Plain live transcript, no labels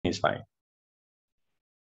is fine.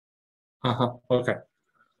 Okay.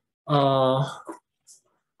 You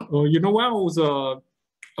know, one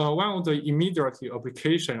of the immediate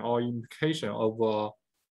application or implication of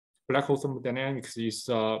black hole thermodynamics is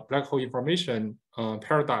black hole information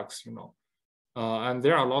paradox. You know, and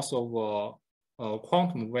there are lots of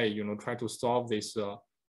quantum way, you know, try to solve this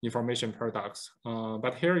information paradox.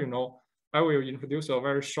 But here, you know, I will introduce a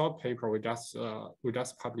very short paper we just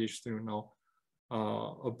published, you know,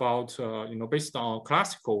 about you know, based on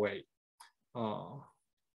classical way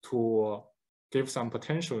to give some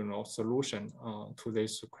potential, you know, solution to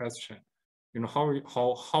this question. You know, how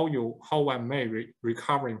one may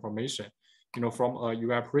recover information, you know, from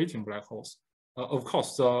evaporating black holes. Of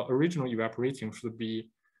course, the original evaporating should be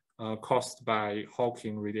caused by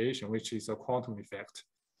Hawking radiation, which is a quantum effect.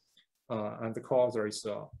 And the co-author is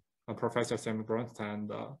Professor Sam Bronstein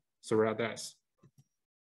and Surya Das.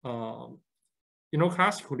 You know,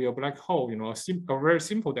 classically, a black hole, you know, a very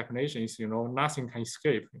simple definition is, you know, nothing can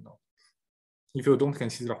escape, you know, if you don't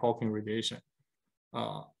consider Hawking radiation.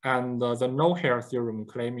 And the no-hair theorem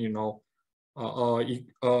claim, you know,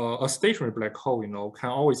 a stationary black hole, you know, can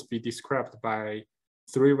always be described by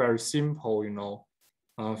three very simple, you know,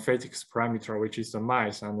 physics parameter, which is the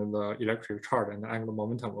mass and the electric charge and the angular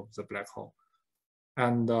momentum of the black hole.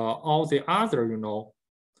 And all the other, you know,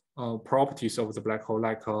 properties of the black hole,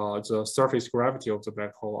 like the surface gravity of the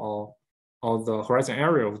black hole or the horizon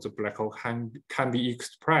area of the black hole can be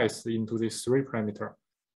expressed into these three parameters.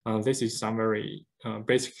 This is some very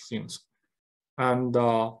basic things. And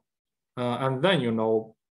then, you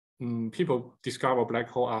know, people discover black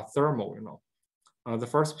hole are thermal, you know. The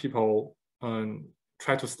first people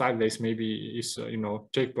try to study this maybe is, you know,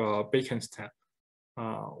 Jacob Bekenstein,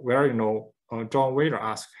 where, you know, John Wheeler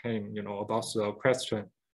asked him, you know, about the question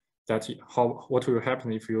that what will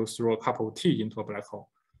happen if you throw a cup of tea into a black hole.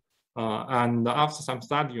 And after some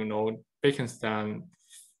study, you know, Bekenstein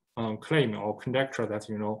claim or conjecture that,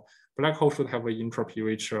 you know, black hole should have an entropy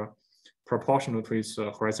which proportional to its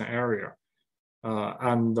horizon area.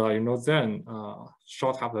 And, you know, then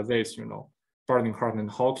short after this, you know, Barney-Hart and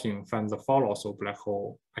Hawking found the follows of black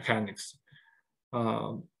hole mechanics.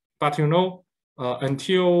 But, you know,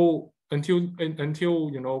 until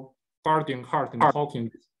you know, Barney-Hart and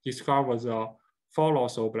Hawking discovered the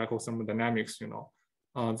follows of black hole thermodynamics, you know,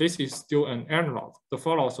 this is still an analog. The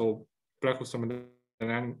follows of black hole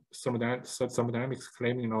thermodynamics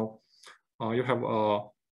claim, you know, you have a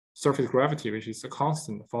surface gravity, which is a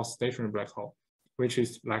constant for stationary black hole, which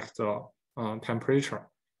is like the temperature.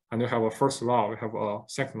 And you have a first law, you have a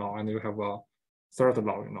second law, and you have a third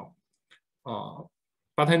law, you know.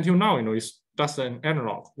 But until now, you know, it's just an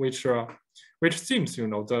analog, which seems, you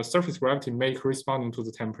know, the surface gravity may corresponding to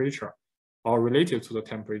the temperature or related to the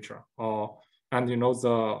temperature, and, you know,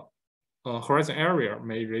 the horizon area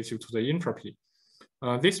may related to the entropy.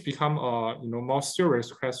 This become a, you know, more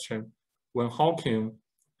serious question when Hawking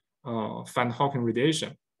found Hawking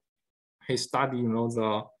radiation. He studied, you know,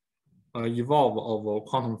 the evolve of a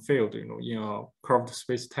quantum field, you know, in a curved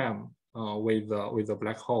space-time with a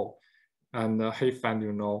black hole, and he found,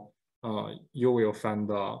 you know, you will find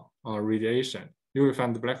the radiation. You will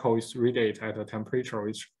find the black hole is radiate at a temperature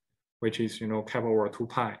which is, you know, K over 2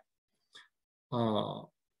 pi.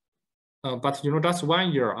 But, you know, that's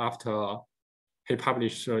 1 year after he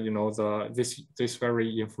published, you know, this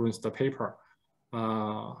very influenced paper.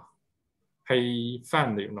 He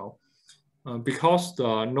found, you know, because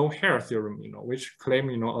the no-hair theorem, you know, which claim,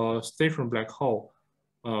 you know, a stationary black hole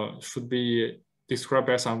should be described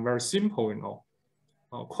as some very simple, you know,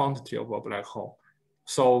 quantity of a black hole.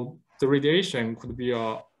 So the radiation could be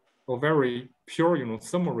a very pure, you know,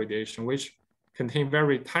 thermal radiation, which contain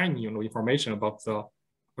very tiny, you know, information about the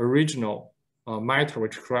original matter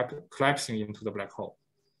which collapsing into the black hole.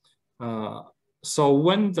 So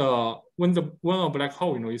when a black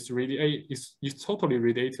hole, you know, is totally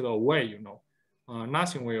radiated away, you know,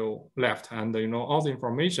 nothing will left, and, you know, all the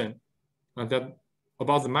information that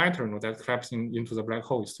about the matter, you know, that collapsing into the black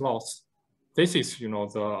hole is lost. This is, you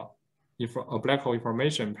know, a black hole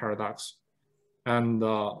information paradox, and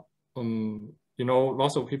you know,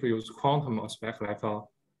 lots of people use quantum aspect like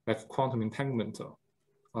quantum entanglement,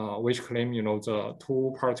 which claim, you know, the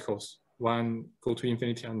two particles, one go to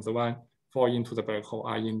infinity and the one fall into the black hole,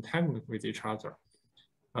 are entangled with each other,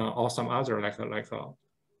 or some other like a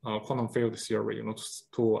quantum field theory, you know,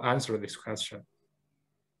 to answer this question.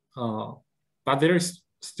 But there is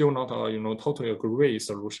still not a, you know, totally agree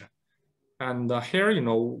solution. And here, you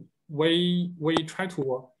know, we try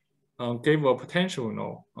to give a potential, you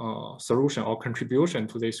know, solution or contribution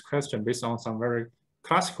to this question based on some very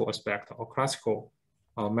classical aspect or classical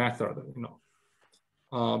method.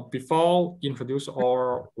 Before introduce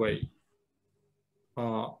our way,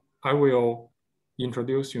 I will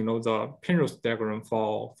introduce the Penrose diagram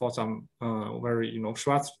for some very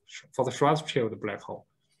for the Schwarzschild black hole.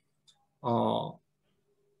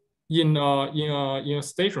 In a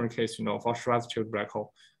stationary case, for Schwarzschild black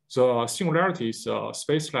hole, the singularity is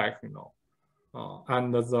space-like,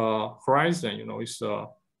 and the horizon, is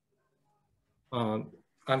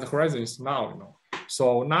and the horizon is null,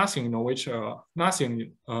 So nothing,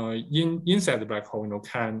 nothing inside the black hole,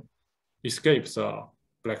 can escape the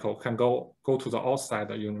black hole, can go to the outside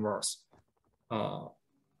the universe. And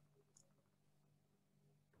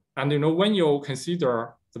when you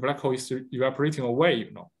consider the black hole is evaporating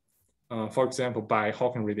away, for example, by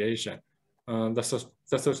Hawking radiation, this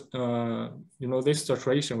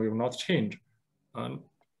situation will not change.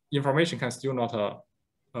 Information can still not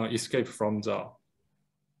escape from the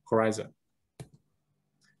horizon.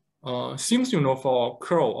 Since for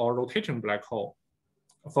curl or rotating black hole,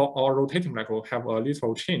 have a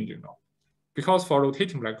little change, because for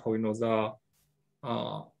rotating black hole, the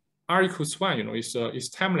R equals 1, is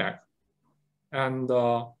time lag, and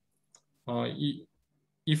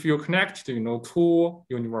if you connect, two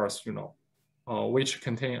universe, which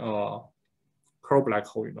contain a curl black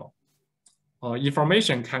hole,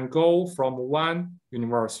 information can go from one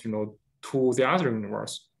universe, to the other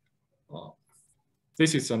universe.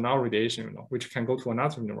 This is a null radiation, which can go to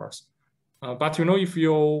another universe. But if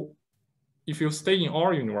you stay in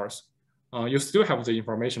our universe, you still have the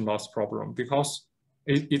information loss problem, because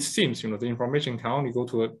it seems the information can only go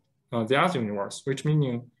to the other universe, which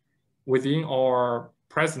meaning within our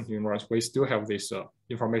present universe we still have this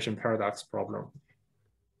information paradox problem.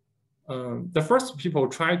 The first people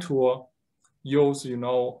try to use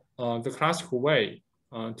the classical way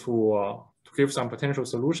to give some potential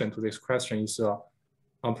solution to this question is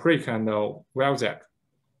Prick and Welzak.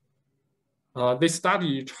 They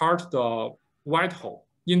study chart the white hole.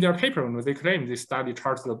 In their paper, they claim they study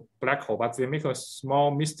chart the black hole, but they make a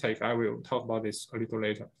small mistake. I will talk about this a little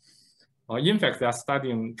later. In fact, they are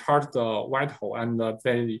studying chart the white hole, and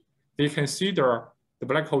they consider the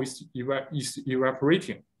black hole is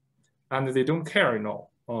evaporating, and they don't care,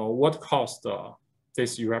 what caused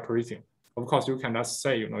this evaporating. Of course, you can just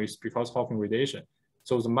say, it's because Hawking radiation.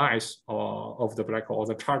 So the mass of the black hole or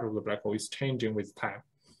the charge of the black hole is changing with time.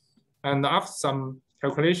 And after some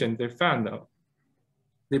calculation, they found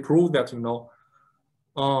they proved that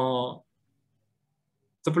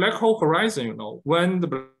the black hole horizon, when the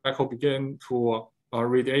black hole began to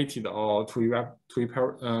radiate or to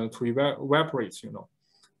evaporate,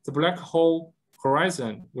 the black hole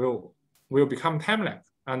horizon will become time lag,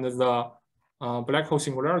 and the black hole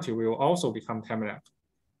singularity will also become time lag.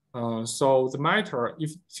 So the matter,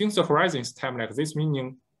 since the horizon is time lag, this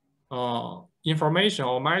meaning information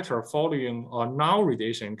or matter following a null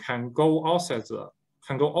radiation can go outside the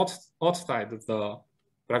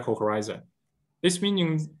black hole horizon. This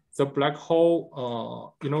meaning the black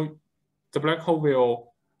hole, the black hole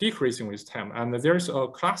will decreasing with time, and there's a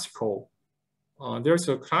classical,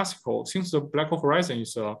 since the black hole horizon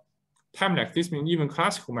is time lag, this means even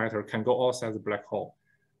classical matter can go outside the black hole.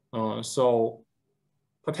 So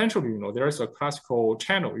potentially, there is a classical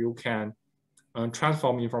channel you can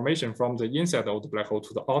transform information from the inside of the black hole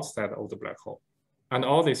to the outside of the black hole, and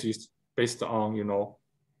all this is based on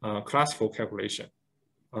classical calculation.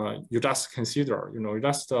 You just consider, you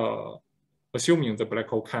just assuming the black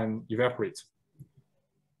hole can evaporate.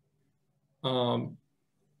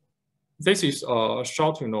 This is a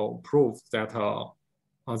short, proof that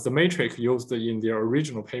the matrix used in their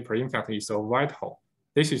original paper, in fact, is a white hole.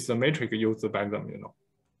 This is the matrix used by them,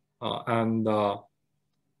 and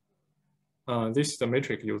this is the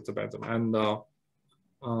matrix used by them. And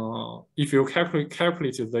if you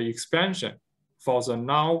calculate the expansion for the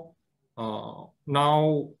null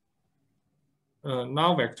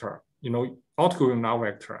vector, outgoing null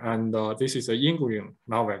vector, and this is an ingoing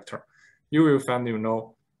null vector, you will find,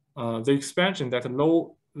 the expansion that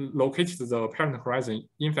located the parent horizon,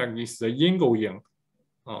 in fact, is the ingoing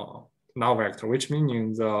null vector, which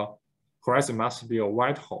means the horizon must be a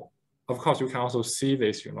white hole. Of course, you can also see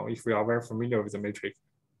this, if we are very familiar with the matrix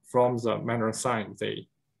from the manner sign they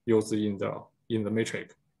use in the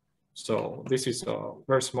matrix. So this is a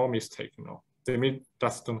very small mistake, They may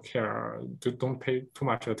just don't care, don't pay too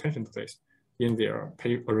much attention to this in their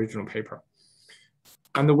original paper.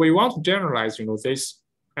 And we want to generalize, this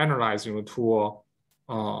analyze, to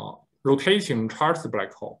rotating charged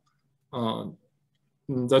black hole.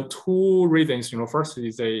 The two reasons, first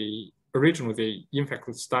is originally they in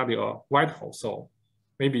fact study a white hole, so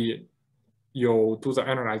maybe you do the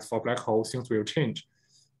analysis for black hole, things will change.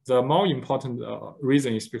 The more important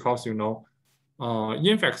reason is because, you know,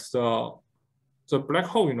 in fact, the black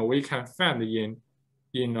hole, you know, we can find in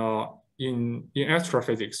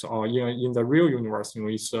astrophysics or in the real universe, you know,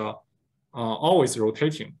 is always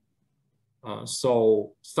rotating.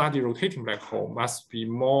 So study rotating black hole must be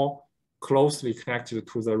more closely connected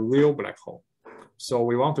to the real black hole. So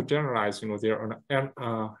we want to generalize, you know, their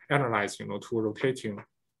analyze, you know, to rotating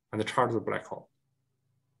and charged black hole.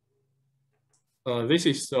 This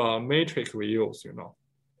is the matrix we use, you know,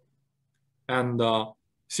 and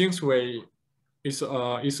since it's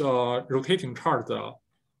a rotating charged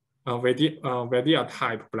Vadia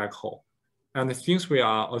type black hole, and since we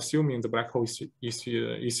are assuming the black hole is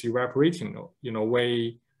evaporating, you know,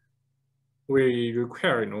 we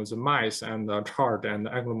require, you know, the mass and the charge and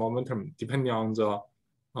the angular momentum depending on the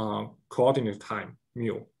coordinate time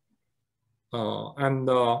mu. And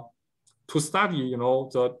to study, you know,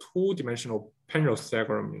 the two-dimensional Penrose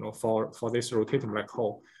diagram, you know, for this rotating black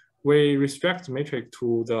hole, we restrict the matrix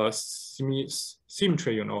to the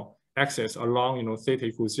symmetry, you know, axis along, you know, theta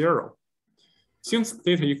equals 0. Since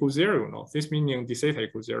theta equals 0, you know, this meaning d theta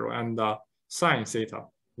equals 0 and sine theta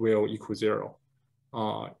will equal 0.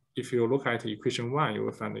 If you look at equation 1, you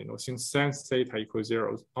will find, you know, since sine theta equals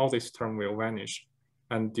 0, all this term will vanish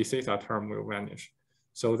and d theta term will vanish.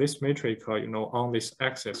 So this matrix, you know, on this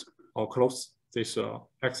axis or close this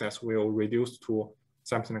axis will reduce to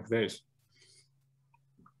something like this.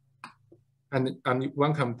 And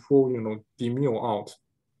one can pull, you know, d mu out.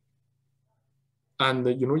 And,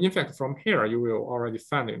 you know, in fact, from here, you will already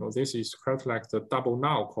find, you know, this is quite like the double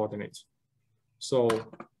null coordinate. So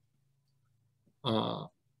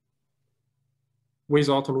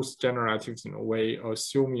without loose generatives, you know, we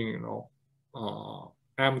assuming, you know,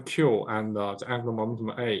 MQ and the angular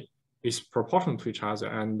momentum A is proportional to each other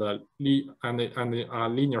and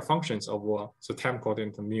linear functions of the time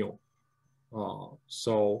coordinate mu.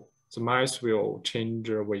 So the mass will change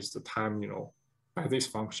with the time, you know, by this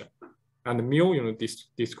function. And mu, you know,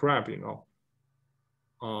 describe, you know,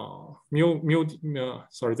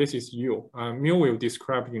 sorry, this is U. Mu will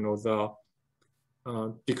describe, you know, the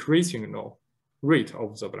decreasing, you know, rate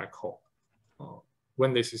of the black hole.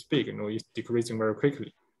 When this is big, you know, it's decreasing very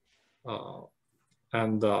quickly.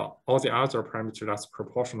 And all the other parameters that's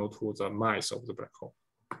proportional to the mass of the black hole.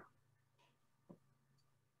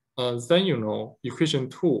 Then, you know, equation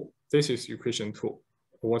 2, this is equation 2.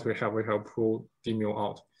 What we have pulled d mu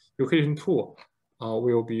out. Equation 2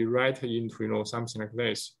 will be right into, you know, something like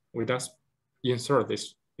this. We just insert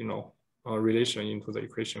this, you know, relation into the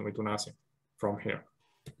equation. We do nothing from here.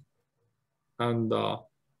 And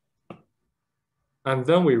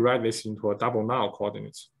then we write this into a double null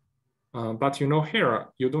coordinates. But, you know, here,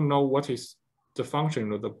 you don't know what is the function, you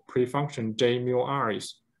know, the pre-function J mu R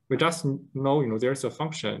is. We just know, you know, there's a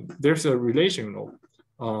function, there's a relation, you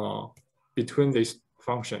know, between these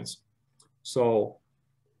functions. So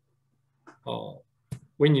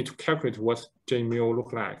we need to calculate what J mu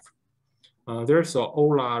look like. There's a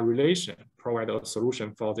Euler relation provide a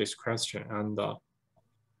solution for this question. And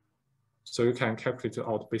so you can calculate it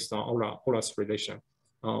out based on Euler's relation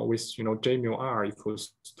with, you know, J mu R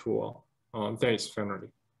equals to this finally.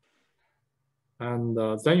 And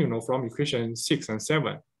then, you know, from equation 6 and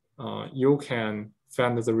 7, you can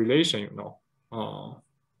find the relation, you know,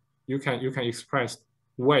 you can express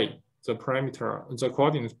y, the parameter, the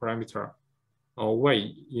coordinate parameter,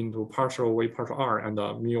 y into partial y partial r and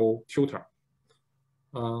mu tutor.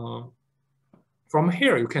 From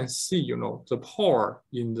here, you can see, you know, the power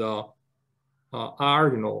in the r,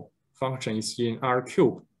 you know, function is in r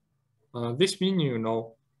cubed. This means, you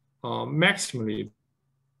know, maximally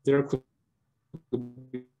there could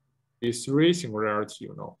be 3 singularity,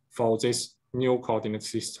 you know, for this new coordinate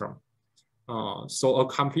system. So a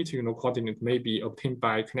complete, you know, coordinate may be obtained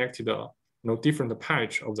by connected, you know, different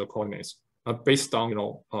patch of the coordinates based on, you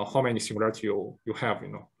know, how many singularity you have, you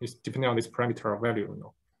know, it's depending on this parameter value, you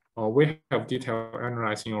know. We have detailed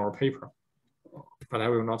analysis in our paper, but I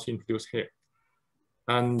will not introduce here.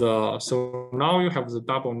 And so now you have the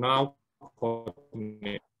double null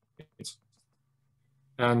coordinates.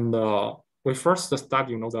 And we first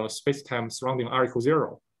study, you know, the space-time surrounding r equals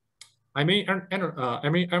 0. I may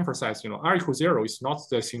emphasize, you know, r equals 0 is not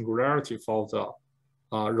the singularity for the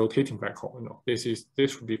rotating black hole. You know, this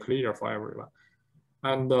should be clear for everyone.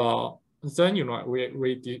 And then, you know,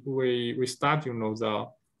 we study, you know,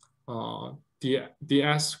 the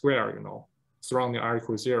ds square, you know, surrounding r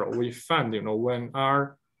equals 0. We find, you know, when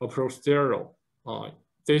r approaches 0,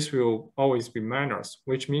 this will always be minus,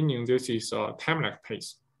 which meaning this is a time-lag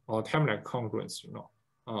pace or time-lag congruence, you know.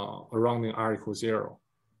 surrounding R equals 0.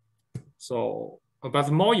 So, but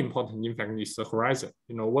the more important, in fact, is the horizon.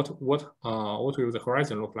 What will the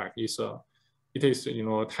horizon look like? It is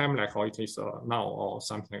time lag, or it is now, or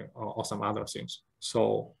something, or some other things.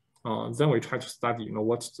 So then we try to study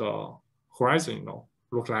what's the horizon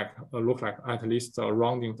look like at least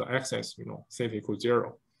surrounding the axis theta equals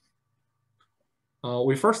 0.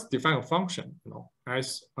 We first define a function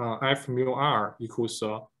as f mu r equals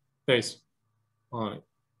this.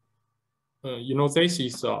 This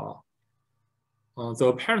is the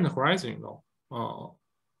apparent horizon of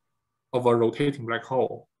a rotating black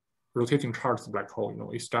hole, rotating charged black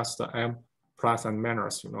hole. It's just m plus and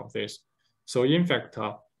minus this. So in fact,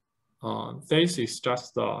 this is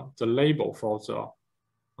just the label for the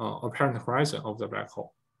apparent horizon of the black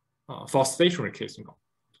hole for stationary case.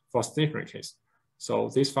 For stationary case. So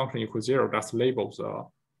this function equals 0 just labels the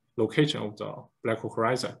location of the black hole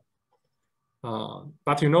horizon.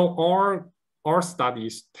 But our study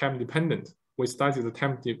is time dependent. We study the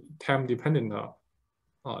time dependent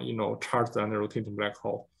charged and rotating black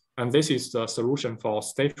hole, and this is the solution for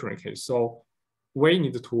stationary case. So we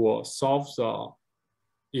need to solve the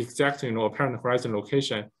exact apparent horizon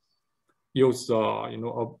location. Use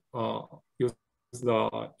use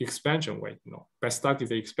the expansion way. By studying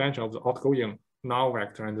the expansion of the outgoing null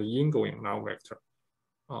vector and the ingoing null vector.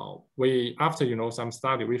 After some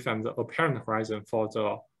study, we found the apparent horizon for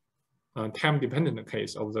the time-dependent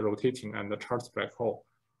case of the rotating and the charged black hole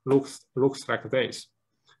looks like this.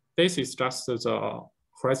 This is just the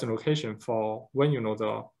horizon location for when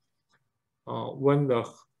when the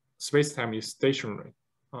space-time is stationary,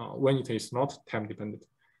 when it is not time-dependent,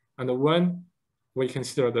 and when we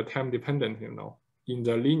consider the time-dependent, in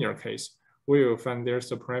the linear case, we will find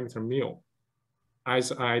there's a parameter mu,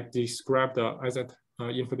 as I described, as I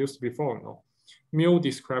introduced before. Mu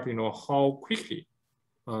describes how quickly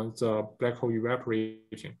the black hole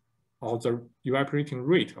evaporating, or the evaporating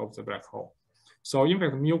rate of the black hole. So in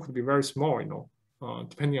fact, mu could be very small,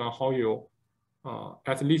 depending on how you,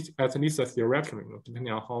 at least theoretically,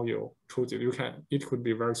 depending on how you choose it, it could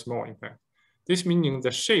be very small. In fact, this meaning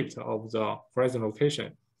the shape of the horizon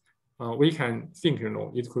location, we can think,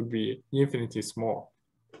 it could be infinitely small,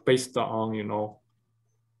 based on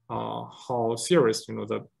how serious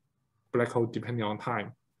the black hole depending on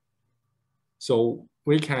time. So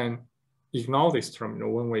we can ignore this term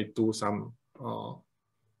when we do some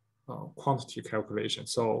quantity calculation.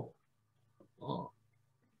 So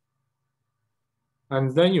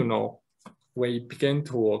and then we begin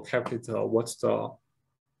to calculate what's the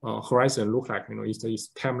horizon look like. Is it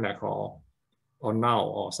time lag or now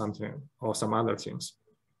or something or some other things.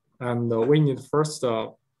 And we need first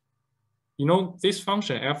this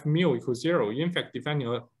function f mu equals 0, in fact, defining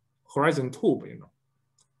a horizon tube,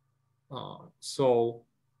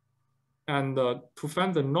 and to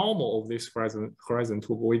find the normal of this horizon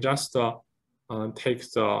tube, we just take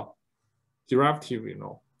the derivative,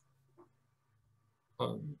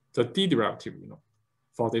 the d derivative,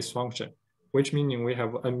 for this function, which meaning we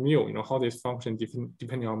have a mu, how this function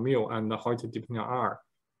depending on mu and how it depending on r,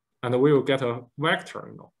 and we will get a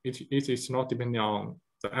vector. It is not depending on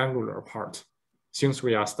the angular part, since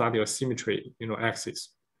we are studying a symmetry, axis.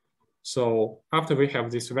 So after we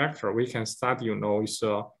have this vector, we can study,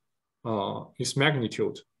 its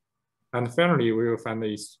magnitude, and finally we will find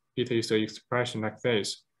it is an expression like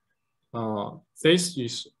this. This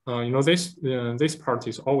is, this part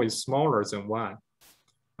is always smaller than 1,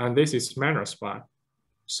 and this is minus 1.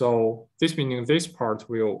 So this meaning this part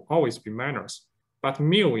will always be minus. But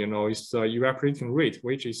mu, is the evaporating rate,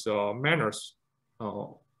 which is a minus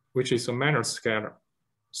scalar.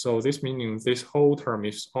 So this meaning this whole term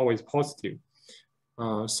is always positive.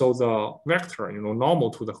 So the vector,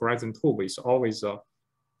 normal to the horizon tube is always a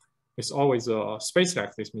space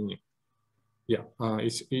like this meaning. Yeah,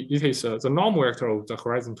 it is the normal vector of the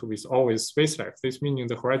horizon tube is always space lag. This meaning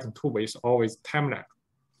the horizon tube is always time lag.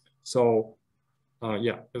 So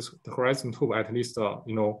yeah, the horizon tube at least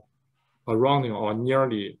surrounding or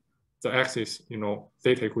nearly the axis,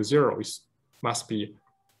 theta equals 0 must be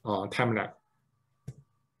time lag.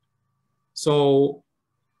 So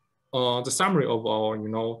the summary of our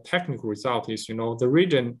technical result is the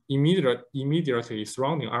region immediately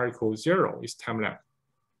surrounding R equals 0 is time lag.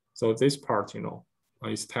 So this part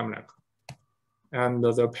is time lag, and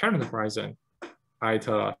the apparent horizon at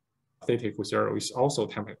theta equals 0 is also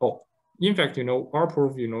time lag. Oh, in fact, our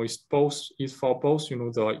proof is for both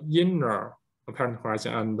the inner apparent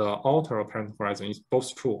horizon and the outer apparent horizon is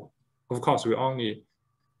both true. Of course, we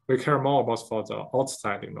care more about for the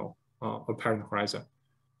outside apparent horizon.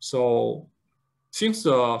 So since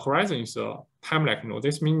the horizon is time-like,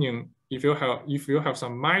 this meaning if you have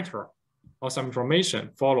some matter or some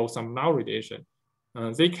information follow some null radiation,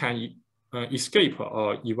 they can escape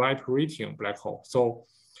evaporating black hole. So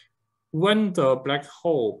when the black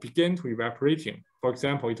hole begin to evaporating, for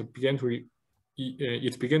example, it began to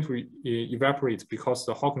evaporate because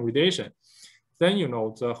the Hawking radiation, then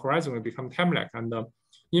the horizon will become time-like, and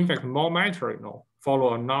in fact more matter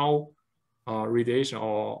follow a null radiation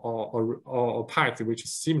or path which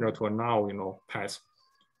is similar to a null path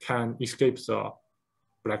can escape the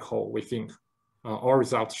black hole, we think. Our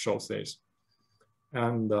result shows this.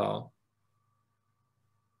 And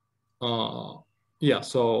yeah,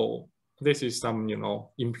 so this is some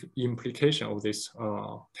implication of this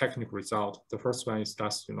technical result. The first one is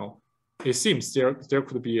just it seems there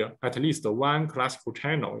could be at least one classical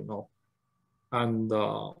channel, and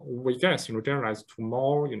we guess generalize to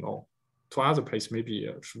more to other places maybe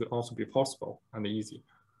should also be possible and easy,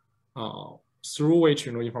 through which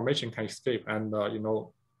information can escape, and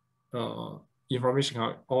information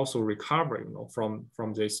can also recover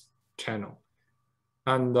from this channel.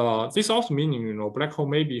 And this also meaning black hole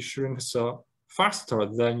maybe shrinks faster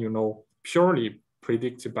than purely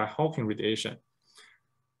predicted by Hawking radiation,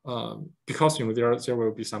 because there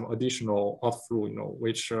will be some additional outflow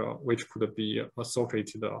which could be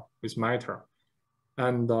associated with matter.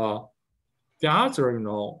 And the other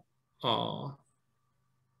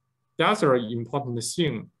important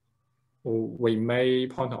thing we may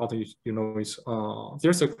point out is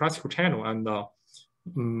there's a classical channel, and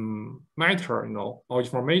matter or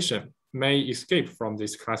information may escape from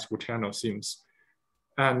this classical channel seems.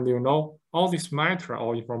 And all this matter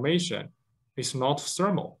or information is not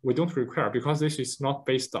thermal. We don't require, because this is not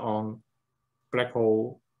based on black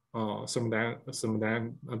hole based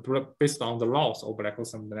on the laws of black hole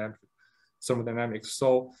thermodynamics.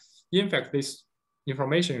 So in fact, this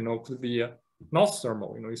information could be not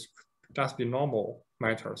thermal. It's just be normal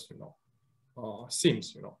matters.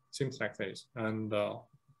 Seems like this. And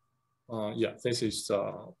yeah, this is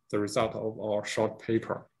the result of our short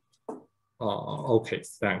paper. Okay,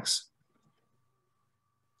 thanks.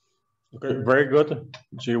 Okay, very good,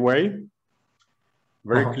 Ji-Wei.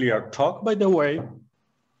 Very clear talk, by the way.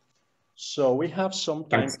 So we have some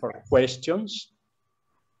time for questions.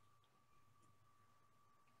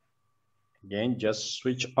 Again, just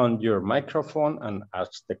switch on your microphone and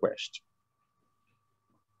ask the question.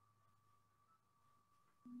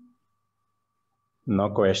 No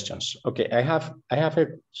questions. Okay, I have a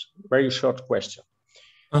very short question.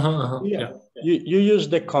 Yeah. You use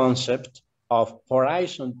the concept of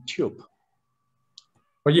horizon tube.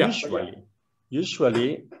 But yeah,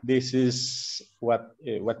 usually this is what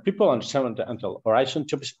people understand until horizon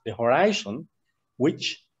tube is the horizon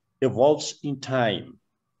which evolves in time,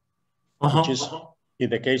 which is in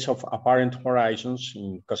the case of apparent horizons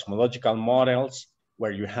in cosmological models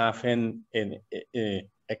where you have an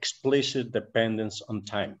explicit dependence on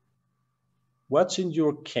time. What's in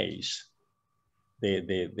your case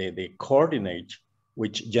the coordinate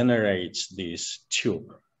which generates this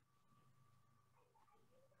tube?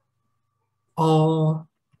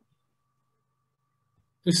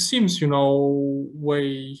 It seems we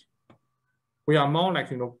are more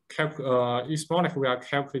like it's more like we are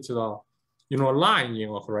calculating a line in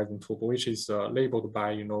a horizon tube which is labeled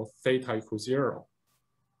by theta equals 0,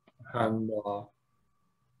 and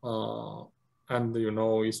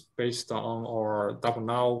it's based on our double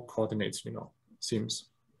null coordinates.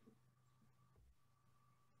 Seems.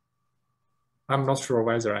 I'm not sure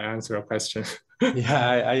whether I answer your question.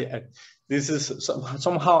 Yeah, this is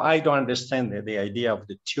somehow I don't understand the idea of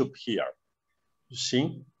the tube here. You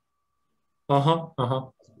see?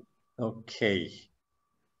 Okay.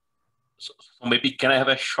 So maybe can I have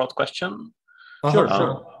a short question?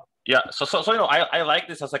 Sure. Yeah. So I like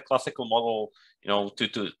this as a classical model,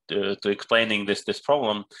 to explaining this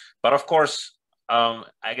problem. But of course,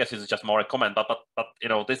 I guess it's just more a comment. But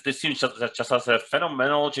this seems just as a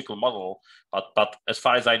phenomenological model. But as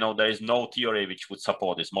far as I know, there is no theory which would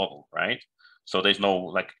support this model, right? So there's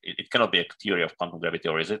no it cannot be a theory of quantum gravity,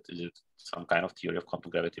 or is it? Is it some kind of theory of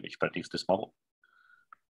quantum gravity which predicts this model?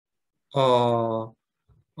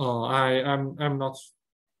 I'm not.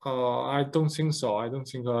 I don't think so. I don't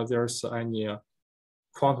think there's any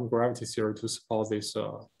quantum gravity theory to support this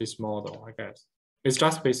model. I guess it's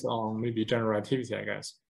just based on maybe general relativity. I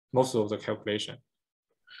guess most of the calculation.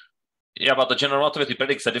 Yeah, but the general relativity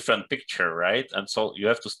predicts a different picture, right? And so you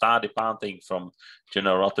have to start departing from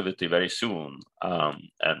general relativity very soon,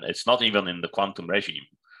 and it's not even in the quantum regime,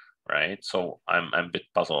 right? So I'm a bit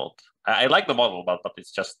puzzled. I like the model, but it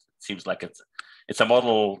seems like it's a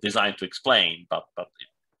model designed to explain, but it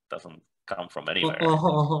doesn't come from anywhere.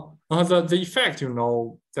 The effect,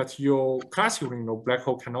 that your classical, black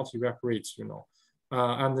hole cannot evaporate,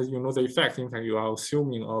 and the effect, in fact, you are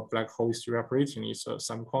assuming a black hole is evaporating is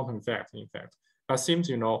some quantum effect, in fact. But seems,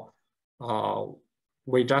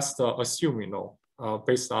 we just assume,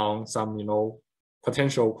 based on some,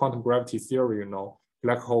 potential quantum gravity theory,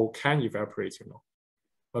 black hole can evaporate,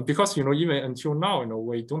 because, even until now,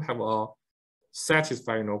 we don't have a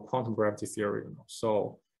satisfied, quantum gravity theory,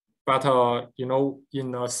 So, but,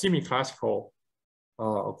 in a semi-classical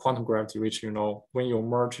quantum gravity, which, when you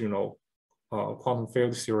merge, quantum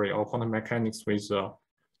field theory or quantum mechanics with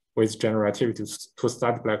general relativity to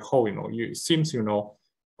study black hole, it seems,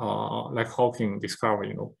 like Hawking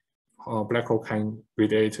discovered, black hole can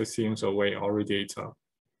radiate things away or radiate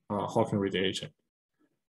Hawking radiation.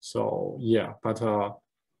 So yeah, but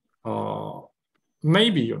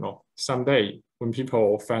maybe, someday when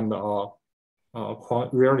people find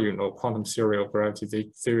really, quantum theory of gravity,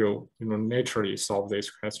 they will, naturally solve this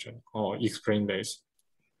question or explain this.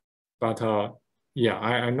 But yeah,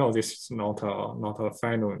 I know this is not a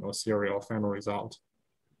final, theory or final result.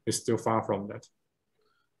 It's still far from that.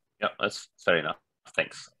 Yeah, that's fair enough.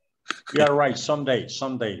 Thanks. You are right. Someday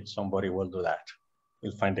somebody will do that.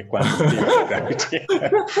 We'll find the quantum theory of gravity.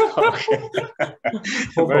 Okay.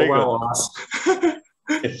 Very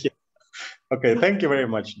good. Okay, thank you very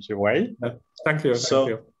much, Jiwei. Thank you. So,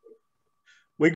 thank you.